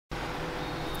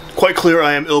Quite clear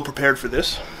I am ill prepared for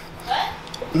this. What?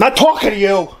 I'm not talking to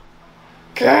you!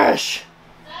 Gosh!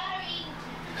 Sorry.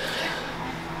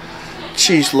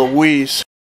 Jeez Louise.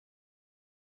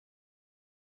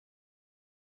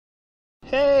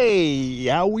 Hey,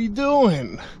 how we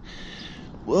doing?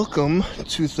 Welcome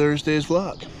to Thursday's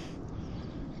vlog.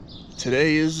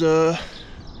 Today is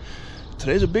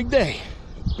today's a big day.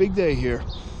 Big day here.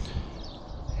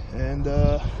 And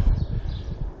I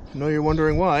know you're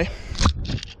wondering why.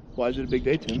 Why is it a big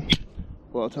day, Tim?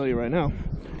 Well, I'll tell you right now.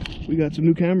 We got some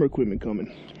new camera equipment coming.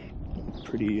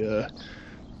 Pretty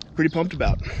pumped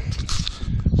about.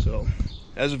 So,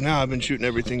 as of now, I've been shooting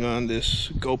everything on this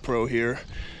GoPro here.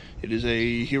 It is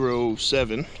a Hero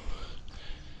 7,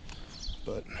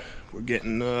 but we're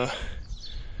getting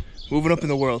moving up in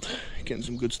the world, getting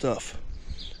some good stuff.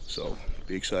 So,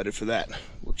 be excited for that.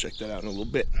 We'll check that out in a little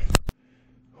bit.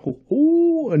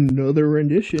 Oh, another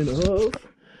rendition of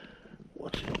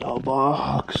what's in the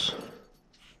box.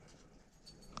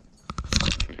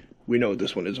 We know what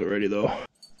this one is already, though.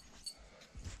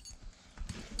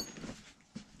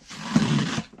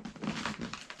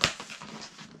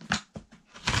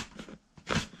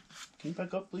 Can you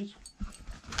back up, please?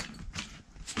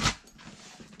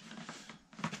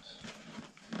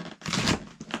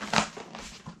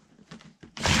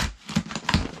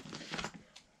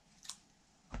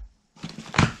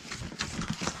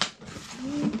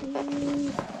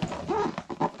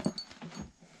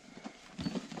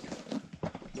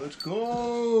 Let's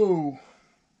go!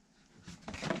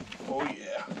 Oh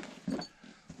yeah.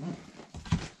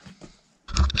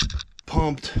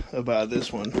 Pumped about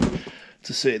this one,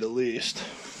 to say the least.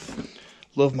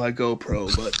 Love my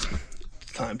GoPro, but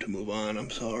it's time to move on.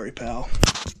 I'm sorry, pal.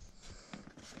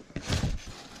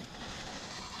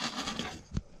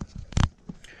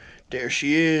 There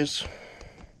she is.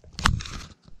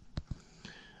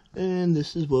 And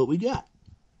this is what we got.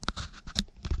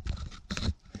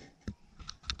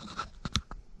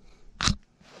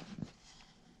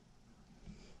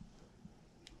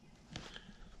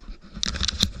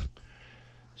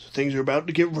 So things are about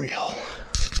to get real.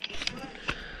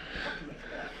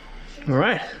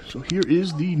 Alright, so here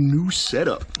is the new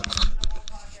setup.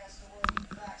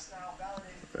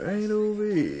 Right over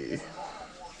here.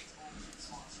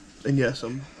 And yes,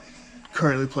 I'm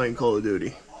currently playing Call of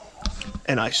Duty.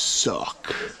 And I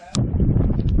suck.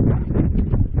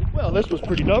 Well, this was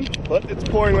pretty dumb, but it's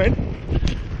pouring rain.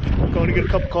 I'm going to get a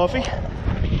cup of coffee.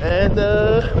 And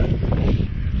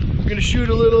we're going to shoot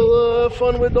a little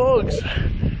fun with dogs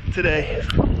today.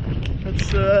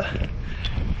 That's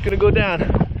going to go down.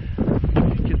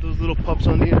 Get those little pups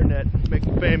on the internet, make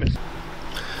them famous.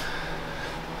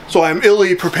 So I'm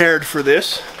illy prepared for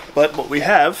this, but what we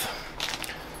have,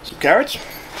 some carrots.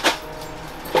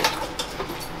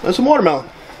 And some watermelon.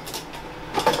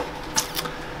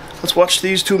 Let's watch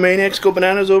these two maniacs go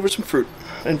bananas over some fruit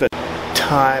and veg.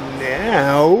 Time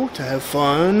now to have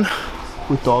fun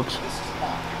with dogs.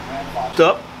 What's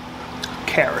up?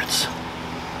 Carrots.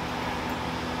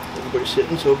 Everybody's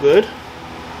sitting so good.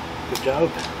 Good job.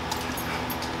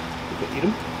 You can eat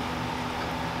them.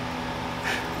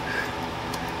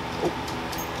 Oh.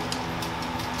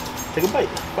 Take a bite.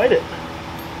 Bite it.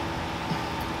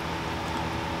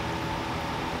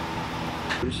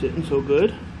 You're sitting so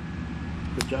good.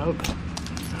 Good job.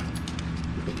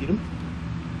 You can eat them.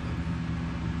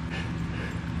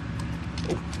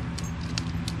 Oh.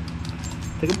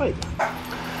 Take a bite.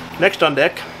 Next on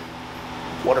deck,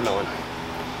 watermelon.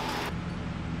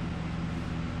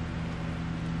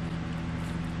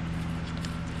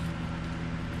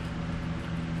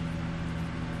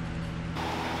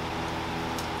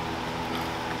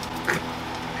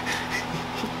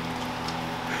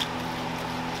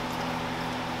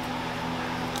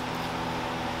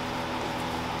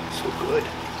 So good.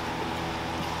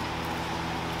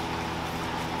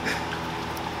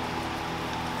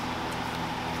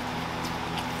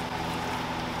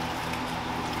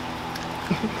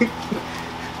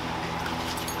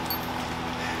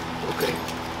 Okay.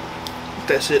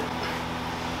 That's it.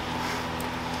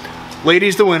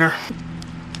 Lady's the winner.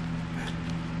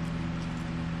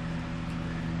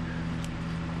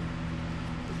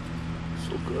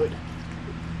 So good.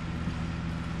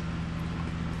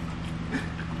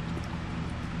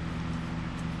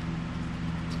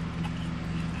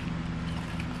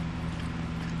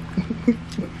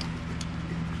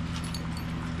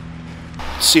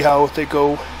 See how they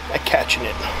go at catching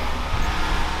it.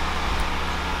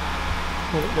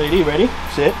 Lady, ready?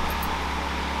 Sit.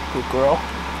 Good girl.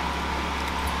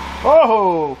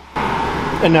 Oh!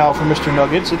 And now for Mr.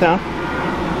 Nugget, sit down.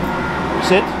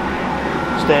 Sit.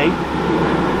 Stay.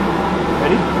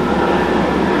 Ready?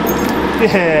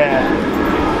 Yeah.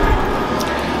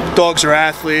 Dogs are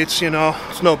athletes, you know,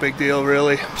 it's no big deal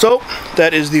really. So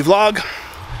that is the vlog.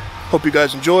 Hope you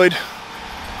guys enjoyed.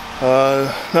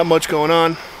 Not much going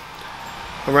on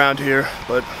around here,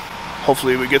 but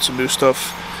hopefully we get some new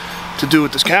stuff to do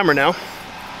with this camera now.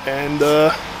 And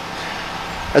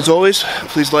as always,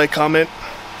 please like, comment,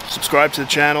 subscribe to the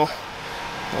channel.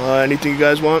 Anything you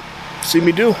guys want to see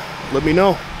me do, let me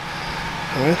know.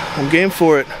 Alright, I'm game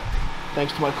for it.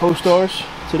 Thanks to my co-stars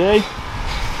today.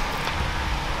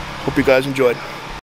 Hope you guys enjoyed.